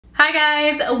Hi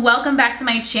guys, welcome back to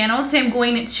my channel. Today I'm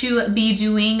going to be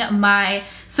doing my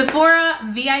Sephora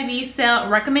VIB sale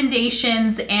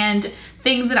recommendations and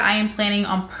things that I am planning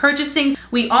on purchasing.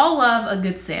 We all love a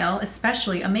good sale,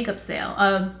 especially a makeup sale,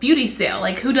 a beauty sale.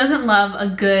 Like, who doesn't love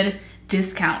a good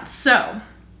discount? So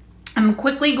I'm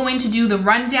quickly going to do the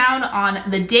rundown on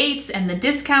the dates and the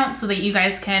discounts so that you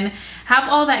guys can have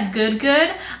all that good.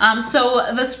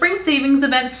 So the spring savings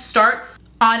event starts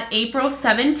on April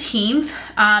 17th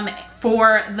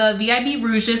for the VIB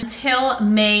Rouges until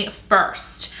May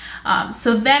 1st.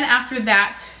 So then after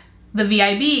that, the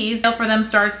VIBs, sale for them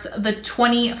starts the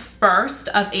 21st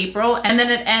of April, and then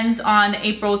it ends on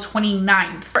April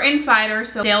 29th. For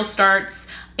insiders, so sale starts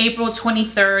April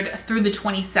 23rd through the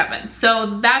 27th.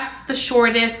 So that's the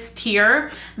shortest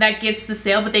tier that gets the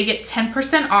sale, but they get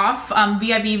 10% off.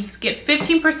 VIBs get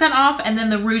 15% off, and then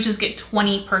the Rouges get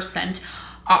 20%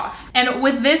 off. And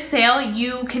with this sale,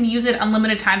 you can use it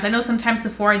unlimited times. I know sometimes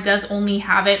Sephora does only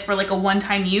have it for like a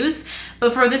one-time use,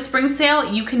 but for this spring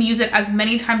sale, you can use it as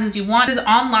many times as you want. It is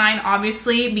online,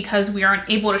 obviously, because we aren't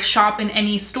able to shop in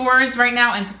any stores right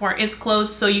now and Sephora is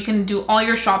closed, so you can do all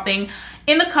your shopping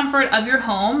in the comfort of your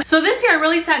home. So this year I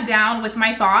really sat down with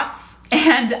my thoughts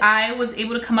and I was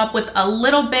able to come up with a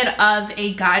little bit of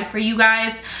a guide for you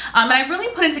guys. And I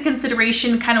really put into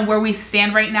consideration kind of where we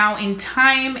stand right now in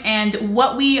time and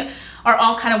what we are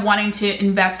all kind of wanting to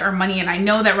invest our money in. I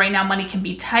know that right now money can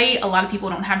be tight. A lot of people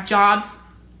don't have jobs.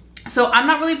 So I'm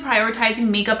not really prioritizing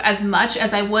makeup as much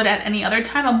as I would at any other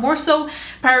time. I'm more so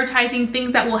prioritizing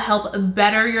things that will help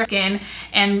better your skin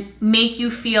and make you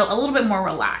feel a little bit more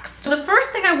relaxed. So the first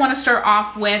thing I want to start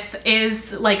off with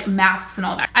is like masks and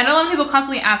all that. I know a lot of people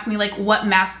constantly ask me like, what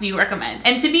masks do you recommend?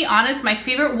 And to be honest, my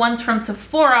favorite ones from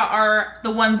Sephora are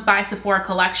the ones by Sephora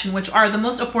Collection, which are the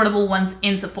most affordable ones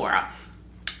in Sephora.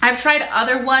 I've tried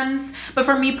other ones, but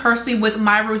for me personally, with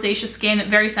my rosacea skin,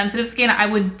 very sensitive skin, I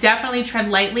would definitely tread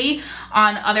lightly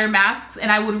on other masks,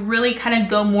 and I would really kind of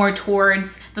go more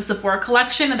towards the Sephora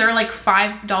Collection. They're like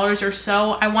 $5 or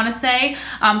so, I want to say.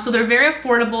 So they're very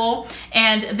affordable,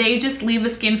 and they just leave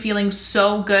the skin feeling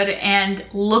so good and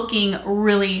looking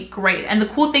really great. And the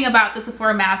cool thing about the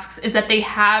Sephora masks is that they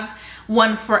have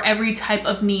one for every type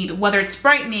of need, whether it's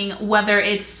brightening, whether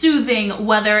it's soothing,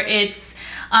 whether it's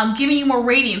giving you more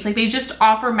radiance. Like, they just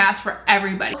offer masks for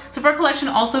everybody. Sephora Collection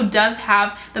also does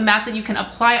have the mask that you can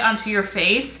apply onto your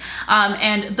face,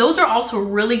 and those are also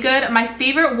really good. My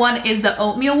favorite one is the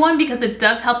oatmeal one because it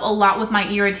does help a lot with my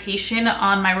irritation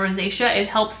on my rosacea. It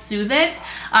helps soothe it,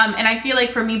 and I feel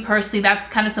like for me personally, that's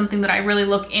kind of something that I really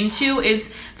look into,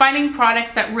 is finding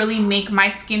products that really make my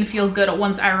skin feel good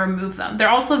once I remove them. They're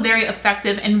also very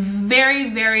effective and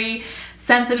very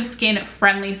sensitive skin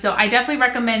friendly, so I definitely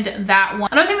recommend that one.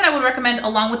 Another thing that I would recommend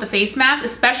along with the face mask,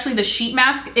 especially the sheet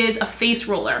mask, is a face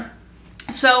roller.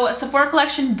 So Sephora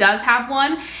Collection does have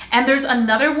one, and there's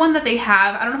another one that they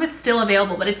have. I don't know if it's still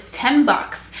available, but it's 10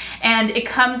 bucks, and it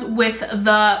comes with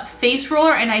the face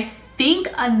roller and I think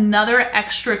another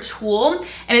extra tool,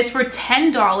 and it's for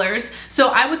 $10. So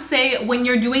I would say when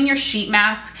you're doing your sheet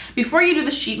mask, before you do the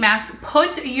sheet mask,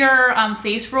 put your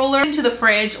face roller into the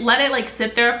fridge, let it like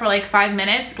sit there for like 5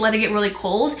 minutes, let it get really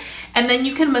cold, and then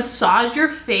you can massage your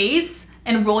face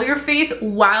and roll your face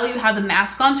while you have the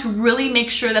mask on to really make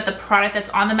sure that the product that's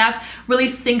on the mask really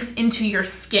sinks into your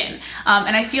skin.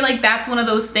 And I feel like that's one of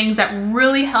those things that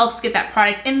really helps get that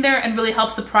product in there and really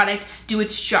helps the product do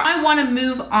its job. I want to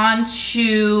move on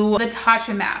to the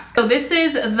Tatcha mask. So this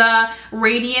is the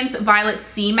Radiance Violet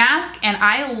C mask, and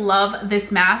I love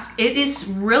this mask. It is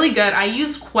really good. I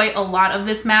use quite a lot of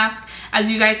this mask. As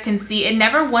you guys can see, it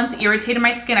never once irritated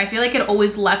my skin. I feel like it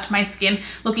always left my skin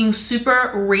looking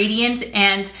super radiant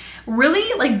and really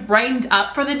like brightened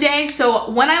up for the day. So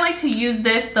when I like to use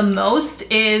this the most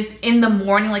is in the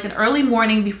morning, like an early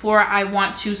morning before I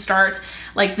want to start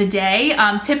like the day.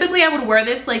 Typically I would wear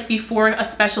this like before a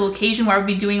special occasion where I would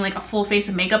be doing like a full face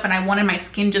of makeup and I wanted my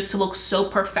skin just to look so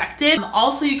perfected.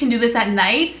 Also, you can do this at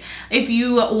night if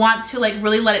you want to like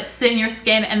really let it sit in your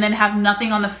skin and then have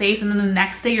nothing on the face, and then the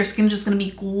next day your skin's just gonna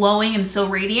be glowing and so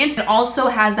radiant. It also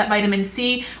has that vitamin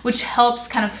C, which helps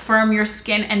kind of firm your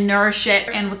skin and nourish it,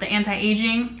 and with the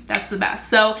anti-aging, that's the best.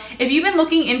 So if you've been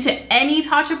looking into any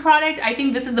Tatcha product, I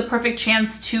think this is the perfect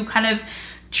chance to kind of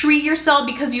treat yourself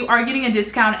because you are getting a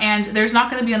discount, and there's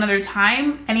not going to be another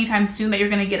time anytime soon that you're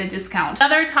going to get a discount.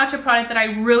 Another Tatcha product that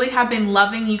I really have been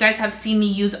loving, you guys have seen me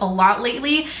use a lot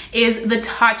lately, is the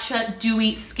Tatcha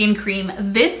Dewy Skin Cream.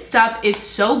 This stuff is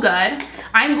so good.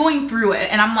 I'm going through it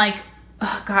and I'm like,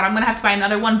 oh God, I'm gonna have to buy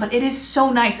another one, but it is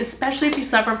so nice, especially if you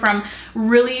suffer from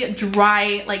really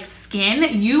dry like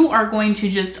skin. You are going to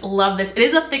just love this. It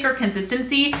is a thicker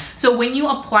consistency, so when you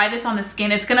apply this on the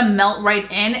skin, it's gonna melt right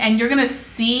in and you're gonna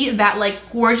see that like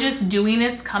gorgeous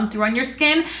dewiness come through on your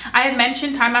skin. I have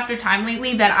mentioned time after time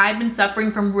lately that I've been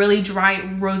suffering from really dry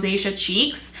rosacea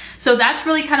cheeks, so that's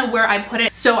really kind of where I put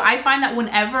it. So I find that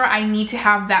whenever I need to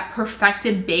have that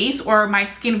perfected base or my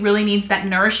skin really needs that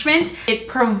nourishment, it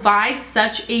provides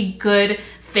such a good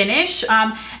finish.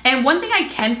 And one thing I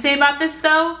can say about this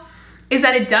though is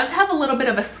that it does have a little bit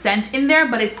of a scent in there,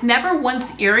 but it's never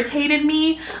once irritated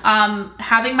me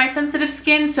having my sensitive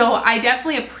skin, so I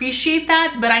definitely appreciate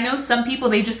that. But I know some people,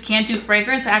 they just can't do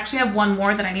fragrance. I actually have one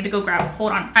more that I need to go grab.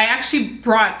 Hold on. I actually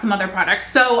brought some other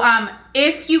products. So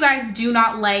if you guys do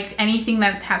not like anything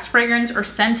that has fragrance or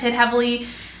scented heavily,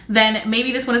 then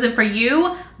maybe this one isn't for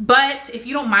you. But if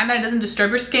you don't mind that it doesn't disturb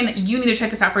your skin, you need to check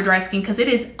this out for dry skin because it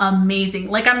is amazing.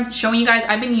 Like I'm showing you guys,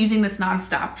 I've been using this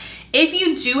nonstop. If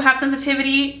you do have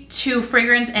sensitivity to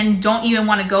fragrance and don't even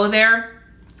want to go there,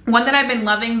 one that I've been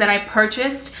loving that I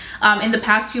purchased in the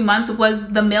past few months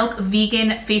was the Milk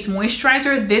Vegan Face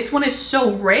Moisturizer. This one is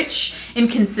so rich in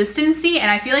consistency and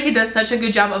I feel like it does such a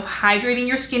good job of hydrating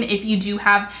your skin if you do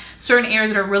have certain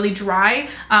areas that are really dry.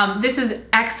 This is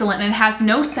excellent and it has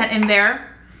no scent in there.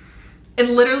 It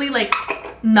literally like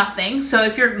nothing. So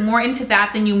if you're more into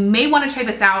that, then you may want to try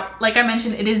this out. Like I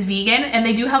mentioned, it is vegan and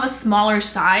they do have a smaller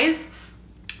size.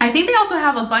 I think they also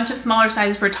have a bunch of smaller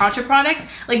sizes for COUTURE products,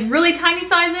 like really tiny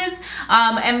sizes,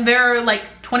 and they're like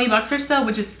 20 bucks or so,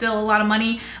 which is still a lot of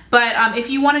money. But if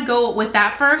you want to go with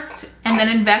that first and then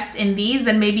invest in these,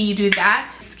 then maybe you do that.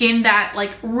 Skin that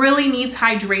like really needs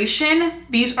hydration,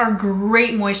 these are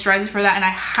great moisturizers for that and I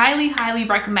highly, highly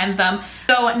recommend them.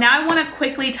 So now I want to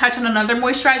quickly touch on another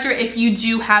moisturizer if you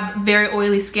do have very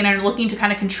oily skin and are looking to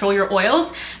kind of control your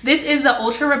oils. This is the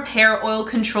Ultra Repair Oil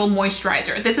Control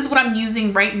Moisturizer. This is what I'm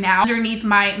using right now underneath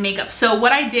my makeup. So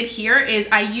what I did here is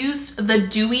I used the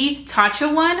Dewy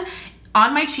Tatcha one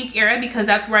on my cheek area because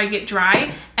that's where I get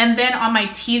dry, and then on my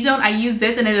T-zone I use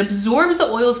this and it absorbs the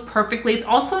oils perfectly. It's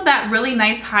also that really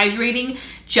nice hydrating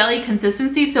jelly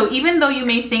consistency, so even though you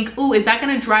may think, ooh, is that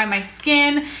gonna dry my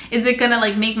skin, is it gonna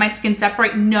like make my skin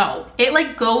separate? No, it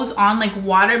like goes on like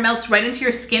water, melts right into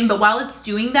your skin, but while it's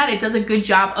doing that, it does a good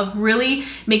job of really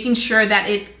making sure that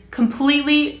it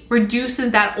completely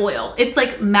reduces that oil. It's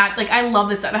like matte. Like I love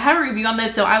this stuff. I have a review on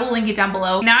this, so I will link it down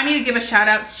below. Now I need to give a shout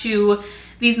out to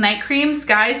these night creams.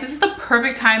 Guys, this is the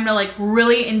perfect time to like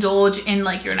really indulge in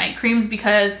like your night creams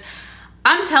because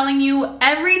I'm telling you,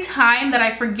 every time that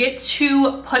I forget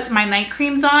to put my night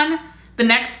creams on, the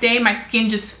next day my skin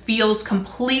just feels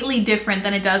completely different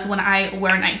than it does when I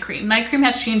wear night cream. Night cream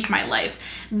has changed my life.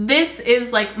 This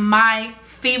is like my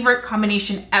favorite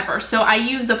combination ever. So I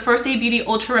use the First Aid Beauty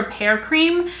Ultra Repair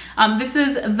Cream. This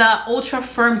is the Ultra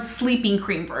Firm Sleeping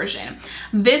Cream version.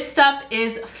 This stuff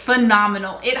is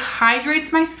phenomenal. It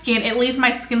hydrates my skin. It leaves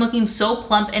my skin looking so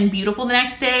plump and beautiful the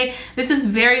next day. This is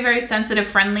very, very sensitive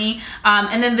friendly.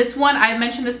 And then this one, I've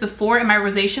mentioned this before in my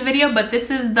rosacea video, but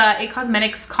this is the IT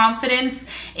Cosmetics Confidence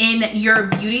in Your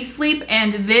Beauty Sleep,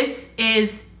 and this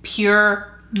is pure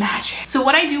magic. So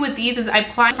what I do with these is I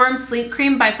apply Firm Sleep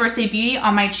Cream by First Aid Beauty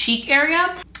on my cheek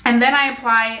area, and then I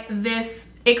apply this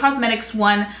IT Cosmetics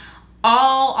one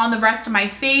all on the rest of my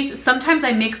face. Sometimes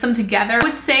I mix them together. I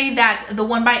would say that the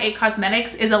one by IT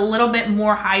Cosmetics is a little bit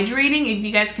more hydrating. If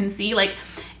you guys can see, like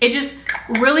it just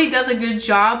really does a good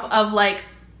job of like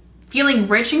feeling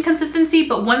rich in consistency,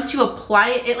 but once you apply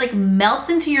it, it like melts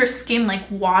into your skin like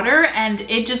water and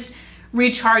it just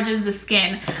recharges the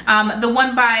skin. The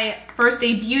one by First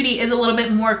Aid Beauty is a little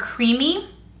bit more creamy,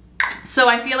 so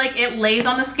I feel like it lays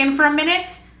on the skin for a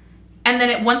minute and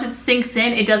then once it sinks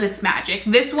in, it does its magic.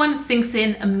 This one sinks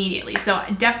in immediately, so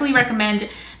I definitely recommend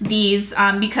these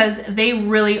because they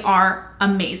really are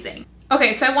amazing.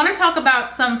 Okay, so I want to talk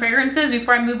about some fragrances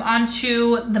before I move on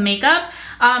to the makeup.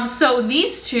 So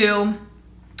these two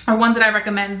are ones that I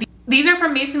recommend. These are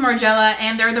from Maison Margiela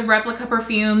and they're the replica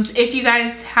perfumes. If you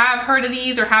guys have heard of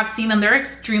these or have seen them, they're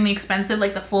extremely expensive,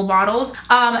 like the full bottles.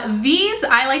 These,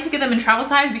 I like to get them in travel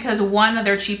size because one,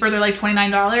 they're cheaper. They're like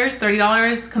 $29,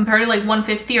 $30 compared to like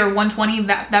 $150 or $120.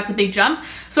 That's a big jump.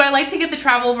 So I like to get the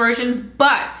travel versions,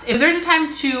 but if there's a time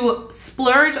to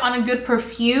splurge on a good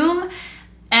perfume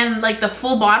and like the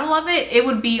full bottle of it, it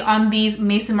would be on these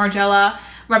Maison Margiela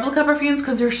replica perfumes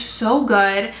because they're so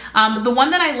good. The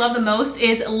one that I love the most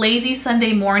is Lazy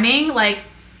Sunday Morning. Like,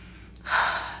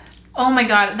 oh my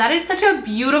god, that is such a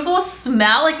beautiful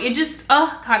smell. Like it just,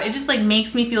 oh god, it just like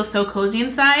makes me feel so cozy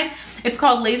inside. It's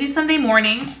called Lazy Sunday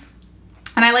Morning.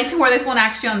 And I like to wear this one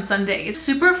actually on Sunday. It's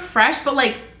super fresh, but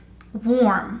like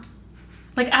warm.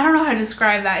 Like, I don't know how to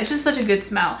describe that. It's just such a good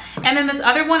smell. And then this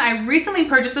other one, I recently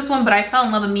purchased this one, but I fell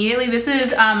in love immediately. This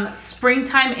is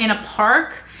Springtime in a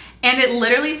Park. And it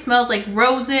literally smells like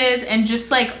roses and just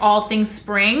like all things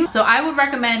spring. So I would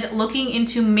recommend looking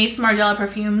into Maison Margiela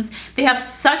perfumes. They have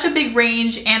such a big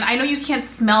range, and I know you can't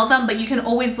smell them, but you can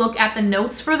always look at the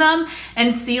notes for them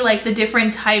and see like the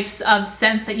different types of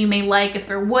scents that you may like. If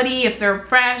they're woody, if they're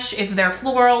fresh, if they're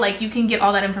floral, like you can get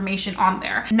all that information on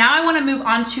there. Now I want to move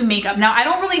on to makeup. Now I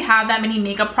don't really have that many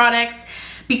makeup products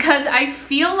because I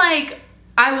feel like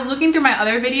I was looking through my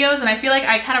other videos and I feel like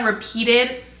I kind of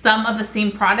repeated some of the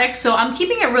same products. So I'm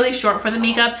keeping it really short for the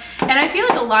makeup. And I feel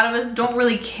like a lot of us don't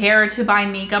really care to buy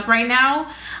makeup right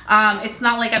now. It's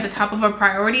not like at the top of our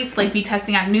priorities to like be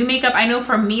testing out new makeup. I know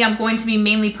for me, I'm going to be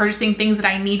mainly purchasing things that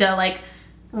I need to like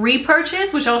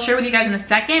repurchase, which I'll share with you guys in a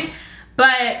second.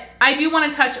 But I do want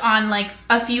to touch on like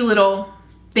a few little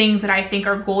things that I think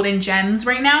are golden gems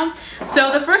right now.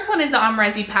 So the first one is the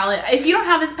Amrezi palette. If you don't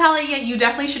have this palette yet, you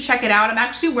definitely should check it out. I'm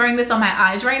actually wearing this on my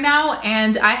eyes right now,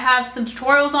 and I have some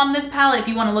tutorials on this palette if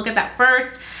you want to look at that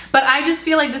first. But I just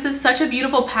feel like this is such a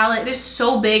beautiful palette. It is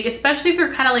so big, especially if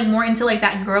you're kind of like more into like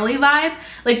that girly vibe.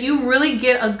 Like you really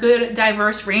get a good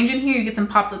diverse range in here. You get some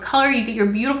pops of color, you get your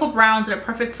beautiful browns that are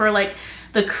perfect for like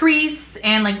the crease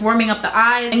and like warming up the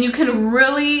eyes, and you can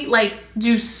really like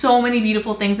do so many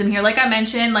beautiful things in here. Like I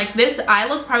mentioned, like this eye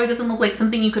look probably doesn't look like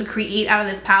something you could create out of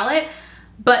this palette,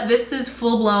 but this is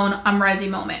full-blown Amrezi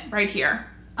moment right here.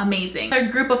 Amazing.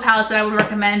 Another group of palettes that I would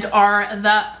recommend are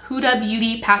the Huda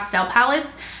Beauty pastel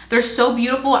palettes. They're so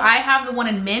beautiful. I have the one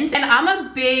in mint, and I'm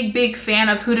a big fan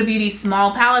of Huda Beauty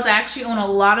small palettes. I actually own a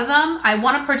lot of them. I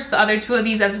want to purchase the other two of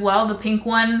these as well, the pink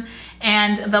one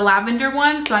and the lavender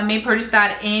one, so I may purchase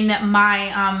that in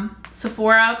my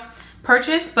Sephora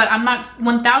purchase, but I'm not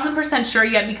 1000% sure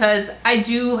yet because I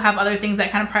do have other things I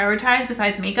kind of prioritize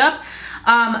besides makeup.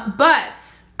 But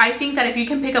I think that if you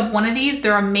can pick up one of these,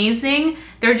 they're amazing.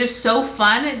 They're just so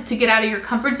fun to get out of your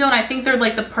comfort zone. I think they're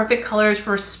like the perfect colors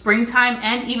for springtime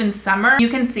and even summer. You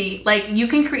can see, like, you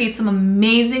can create some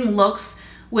amazing looks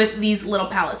with these little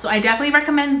palettes. So I definitely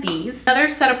recommend these. Another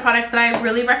set of products that I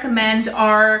really recommend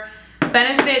are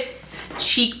Benefit's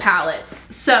cheek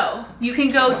palettes. So you can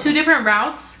go two different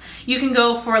routes. You can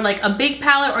go for like a big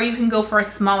palette, or you can go for a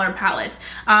smaller palette.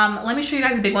 Let me show you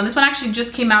guys a big one. This one actually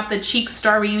just came out, the Cheek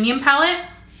Star Reunion palette.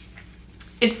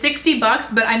 It's 60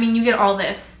 bucks, but I mean, you get all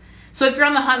this. So if you're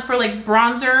on the hunt for like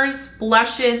bronzers,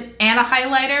 blushes, and a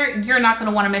highlighter, you're not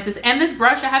gonna wanna miss this. And this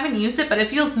brush, I haven't used it, but it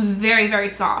feels very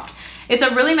soft. It's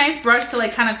a really nice brush to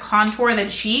like kind of contour the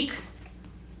cheek,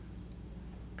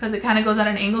 because it kind of goes at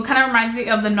an angle. Kind of reminds me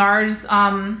of the NARS,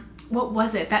 what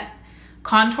was it? That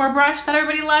contour brush that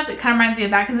everybody loved. It kind of reminds me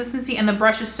of that consistency, and the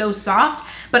brush is so soft.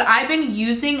 But I've been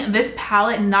using this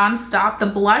palette nonstop. The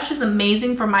blush is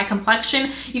amazing for my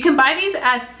complexion. You can buy these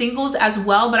as singles as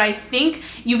well, but I think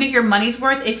you get your money's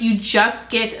worth if you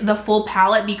just get the full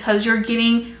palette, because you're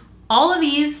getting all of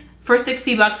these for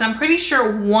 60 bucks. I'm pretty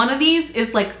sure one of these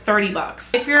is like 30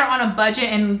 bucks. If you're on a budget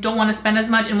and don't want to spend as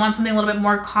much and want something a little bit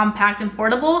more compact and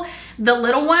portable, the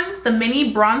little ones, the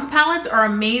mini bronze palettes, are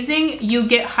amazing. You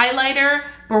get highlighter,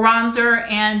 bronzer,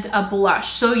 and a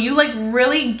blush. So you like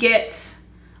really get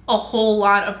a whole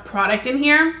lot of product in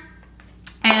here.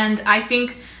 And I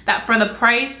think that for the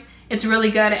price, it's really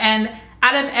good. And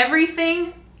out of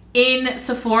everything in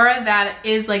Sephora that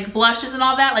is like blushes and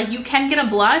all that, like you can get a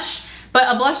blush, but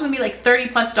a blush is gonna be like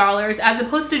 $30+ as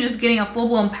opposed to just getting a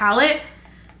full-blown palette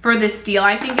for this deal.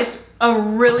 I think it's a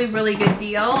really good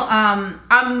deal.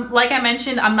 Like I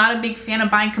mentioned, I'm not a big fan of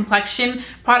buying complexion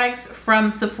products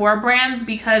from Sephora brands,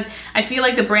 because I feel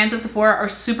like the brands at Sephora are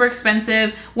super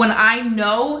expensive when I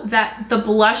know that the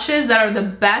blushes that are the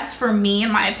best for me,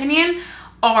 in my opinion,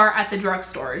 are at the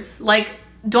drugstores. Like,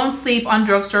 don't sleep on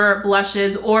drugstore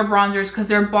blushes or bronzers because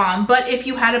they're bomb. But if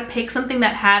you had to pick something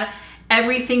that had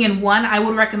everything in one, I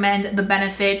would recommend the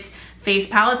Benefit face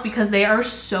palettes because they are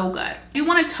so good. I do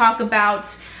want to talk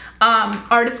about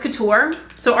Artist Couture.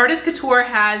 So Artist Couture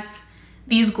has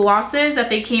these glosses that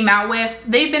they came out with.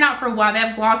 They've been out for a while. They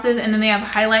have glosses and then they have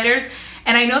highlighters.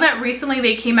 And I know that recently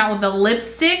they came out with the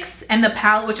lipsticks and the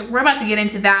palette, which we're about to get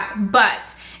into that.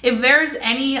 But if there's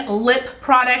any lip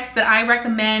products that I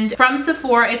recommend from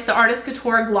Sephora, it's the Artist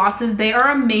Couture glosses. They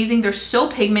are amazing. They're so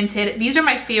pigmented. These are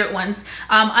my favorite ones.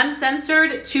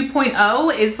 Uncensored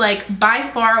 2.0 is like by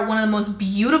far one of the most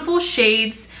beautiful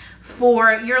shades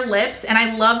for your lips. And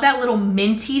I love that little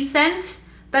minty scent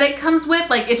that it comes with.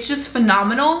 Like, it's just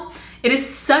phenomenal. It is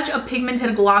such a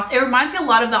pigmented gloss. It reminds me a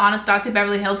lot of the Anastasia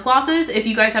Beverly Hills glosses. If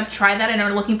you guys have tried that and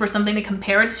are looking for something to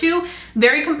compare it to,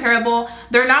 very comparable.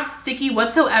 They're not sticky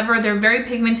whatsoever. They're very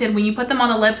pigmented. When you put them on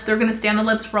the lips, they're gonna stay on the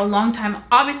lips for a long time.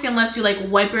 Obviously, unless you like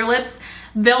wipe your lips,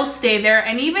 they'll stay there.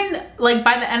 And even like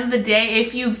by the end of the day,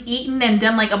 if you've eaten and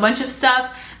done like a bunch of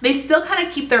stuff, they still kind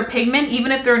of keep their pigment,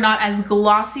 even if they're not as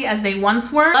glossy as they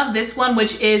once were. I love this one,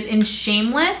 which is in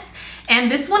Shameless. And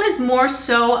this one is more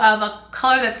so of a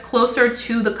color that's closer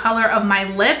to the color of my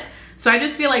lip. So I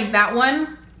just feel like that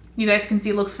one, you guys can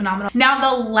see, looks phenomenal. Now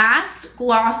the last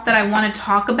gloss that I want to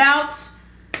talk about,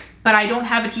 but I don't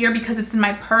have it here because it's in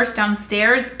my purse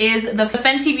downstairs, is the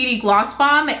Fenty Beauty Gloss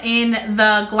Bomb in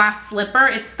the glass slipper.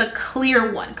 It's the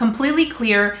clear one, completely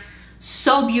clear.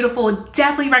 So beautiful.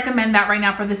 Definitely recommend that right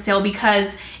now for the sale,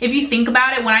 because if you think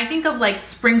about it, when I think of like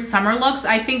spring summer looks,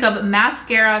 I think of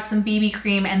mascara, some BB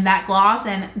cream, and that gloss,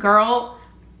 and girl,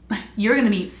 you're gonna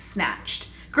be snatched.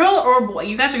 Girl or boy,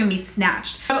 you guys are gonna be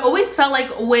snatched. I've always felt like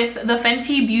with the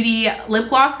Fenty Beauty lip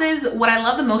glosses, what I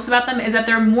love the most about them is that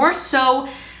they're more so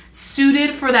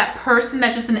suited for that person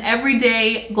that's just an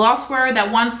everyday gloss wearer,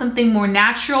 that wants something more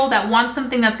natural, that wants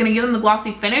something that's going to give them the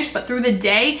glossy finish, but through the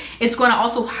day it's going to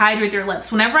also hydrate their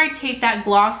lips. Whenever I take that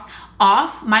gloss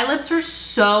off, my lips are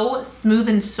so smooth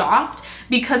and soft,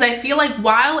 because I feel like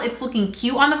while it's looking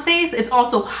cute on the face, it's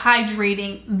also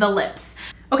hydrating the lips.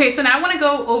 Okay, so now I want to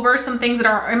go over some things that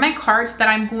are in my cart that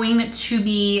I'm going to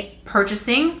be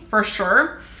purchasing for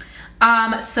sure.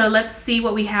 So let's see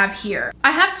what we have here.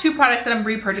 I have two products that I'm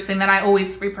repurchasing that I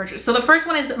always repurchase. So the first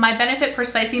one is my Benefit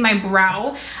Precisely My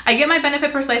Brow. I get my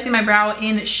Benefit Precisely My Brow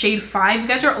in shade 5. You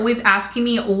guys are always asking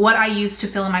me what I use to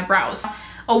fill in my brows.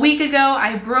 A week ago,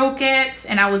 I broke it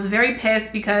and I was very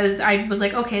pissed because I was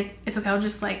like, okay, it's okay. I'll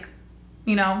just like,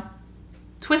 you know,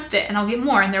 twist it and I'll get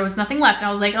more, and there was nothing left.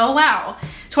 I was like, oh wow,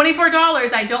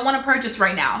 $24 I don't want to purchase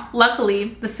right now.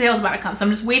 Luckily the sale's about to come, so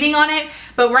I'm just waiting on it.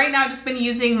 But right now I've just been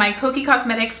using my Kokie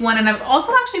Cosmetics one, and I've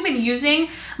also actually been using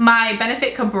my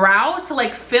Benefit Ka-Brow to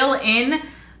like fill in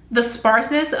the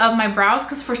sparseness of my brows,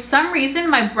 because for some reason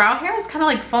my brow hair is kind of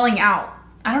like falling out.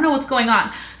 I don't know what's going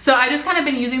on. So I just kind of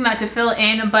been using that to fill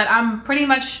in, but I'm pretty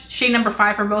much shade number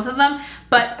 5 for both of them.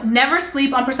 But never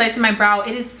sleep on Precisely My Brow.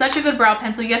 It is such a good brow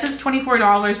pencil. Yes, it's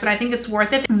 $24, but I think it's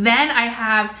worth it. Then I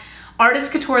have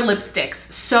Artist Couture lipsticks.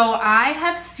 So I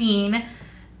have seen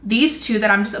these two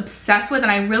that I'm just obsessed with, and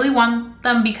I really want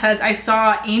them because I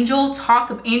saw Angel's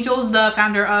the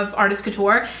founder of Artist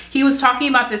Couture. He was talking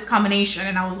about this combination,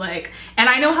 and I was like, and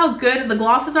I know how good the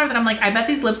glosses are, that I'm like, I bet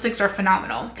these lipsticks are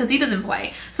phenomenal, because he doesn't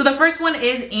play. So the first one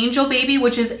is Angel Baby,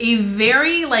 which is a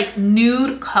very like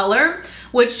nude color,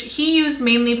 which he used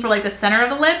mainly for like the center of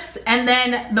the lips. And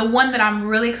then the one that I'm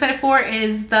really excited for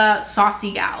is the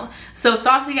Saucy Gal. So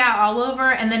Saucy Gal all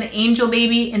over, and then Angel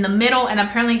Baby in the middle, and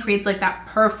apparently creates like that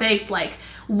perfect like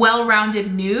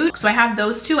well-rounded nude. So I have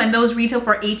those two, and those retail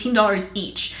for $18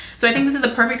 each. So I think this is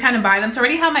the perfect time to buy them. So I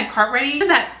already have my cart ready. As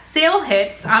that sale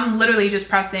hits, I'm literally just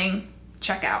pressing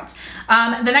checkout.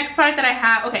 The next product that I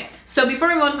have, okay, so before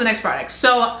we move on to the next product,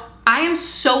 so I am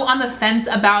so on the fence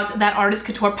about that Artist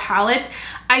Couture palette.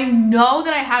 I know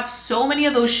that I have so many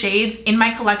of those shades in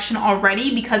my collection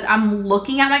already, because I'm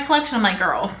looking at my collection, I'm like,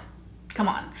 girl, come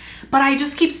on. But I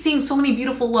just keep seeing so many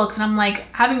beautiful looks, and I'm like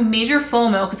having major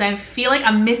FOMO because I feel like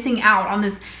I'm missing out on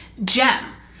this gem.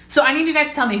 So I need you guys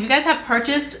to tell me if you guys have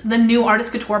purchased the new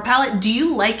Artist Couture palette. Do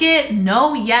you like it?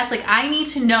 No? Yes? Like, I need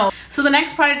to know. So the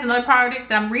next product is another product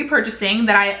that I'm repurchasing,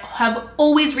 that I have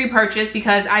always repurchased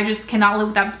because I just cannot live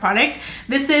without this product.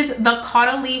 This is the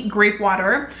Caudalie Grape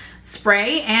Water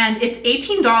spray, and it's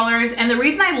 $18. And the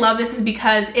reason I love this is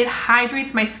because it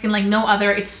hydrates my skin like no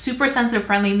other. It's super sensitive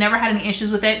friendly. Never had any issues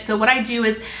with it. So what I do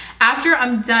is, after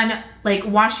I'm done like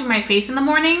washing my face in the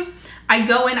morning, I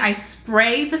go in, I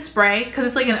spray the spray, because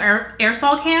it's like an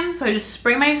aerosol can. So I just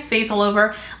spray my face all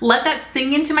over, let that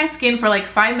sink into my skin for like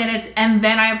 5 minutes, and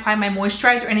then I apply my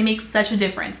moisturizer, and it makes such a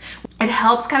difference. It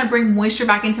helps kind of bring moisture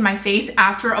back into my face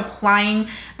after applying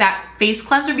that face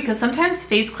cleanser, because sometimes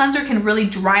face cleanser can really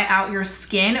dry out your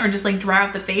skin, or just like dry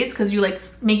out the face because you like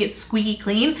make it squeaky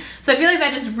clean. So I feel like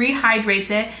that just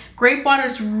rehydrates it. Grape water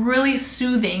is really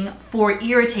soothing for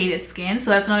irritated skin.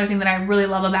 So that's another thing that I really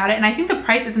love about it. And I think the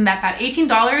price isn't that bad.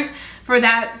 $18 for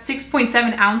that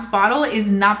 6.7 ounce bottle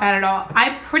is not bad at all.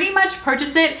 I pretty much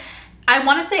purchase it, I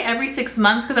want to say every 6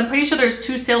 months, because I'm pretty sure there's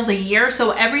 2 sales a year.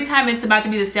 So every time it's about to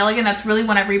be the sale again, that's really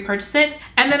when I repurchase it.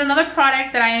 And then another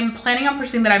product that I am planning on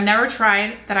purchasing that I've never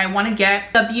tried, that I want to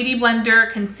get, the Beauty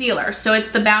Blender Concealer. So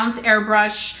it's the Bounce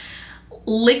Airbrush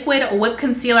liquid whip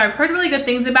concealer. I've heard really good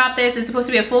things about this. It's supposed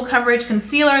to be a full coverage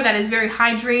concealer that is very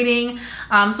hydrating.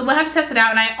 So we'll have to test it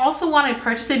out. And I also want to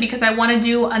purchase it because I want to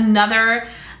do another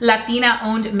Latina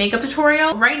owned makeup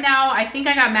tutorial. Right now, I think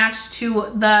I got matched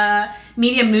to the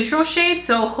medium neutral shade,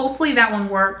 so hopefully that one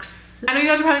works. I know you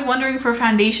guys are probably wondering for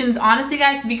foundations. Honestly,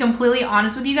 guys, to be completely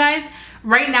honest with you guys,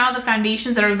 right now the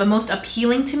foundations that are the most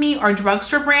appealing to me are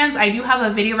drugstore brands. I do have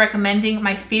a video recommending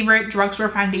my favorite drugstore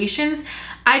foundations.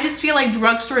 I just feel like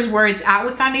drugstore is where it's at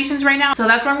with foundations right now, so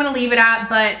that's where I'm gonna leave it at.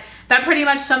 But that pretty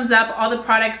much sums up all the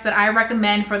products that I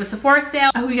recommend for the Sephora sale.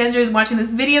 I hope you guys enjoyed watching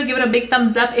this video. Give it a big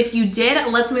thumbs up if you did. It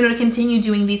lets me know to continue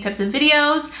doing these types of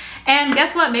videos. And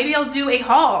guess what? Maybe I'll do a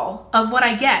haul of what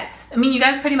I get. I mean, you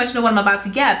guys pretty much know what I'm about to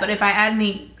get, but if I add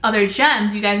any other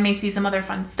gems, you guys may see some other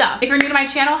fun stuff. If you're new to my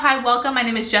channel, hi, welcome. My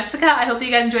name is Jessica. I hope that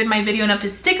you guys enjoyed my video enough to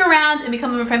stick around and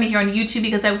become a friend here on YouTube,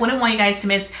 because I wouldn't want you guys to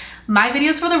miss my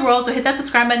videos for the world. So hit that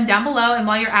subscribe button down below, and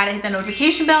while you're at it, hit that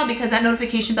notification bell, because that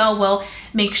notification bell will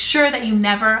make sure that you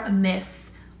never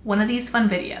miss one of these fun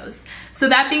videos. So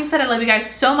that being said, I love you guys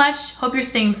so much. Hope you're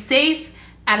staying safe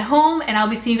at home, and I'll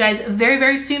be seeing you guys very,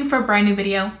 very soon for a brand new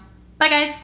video. Bye, guys.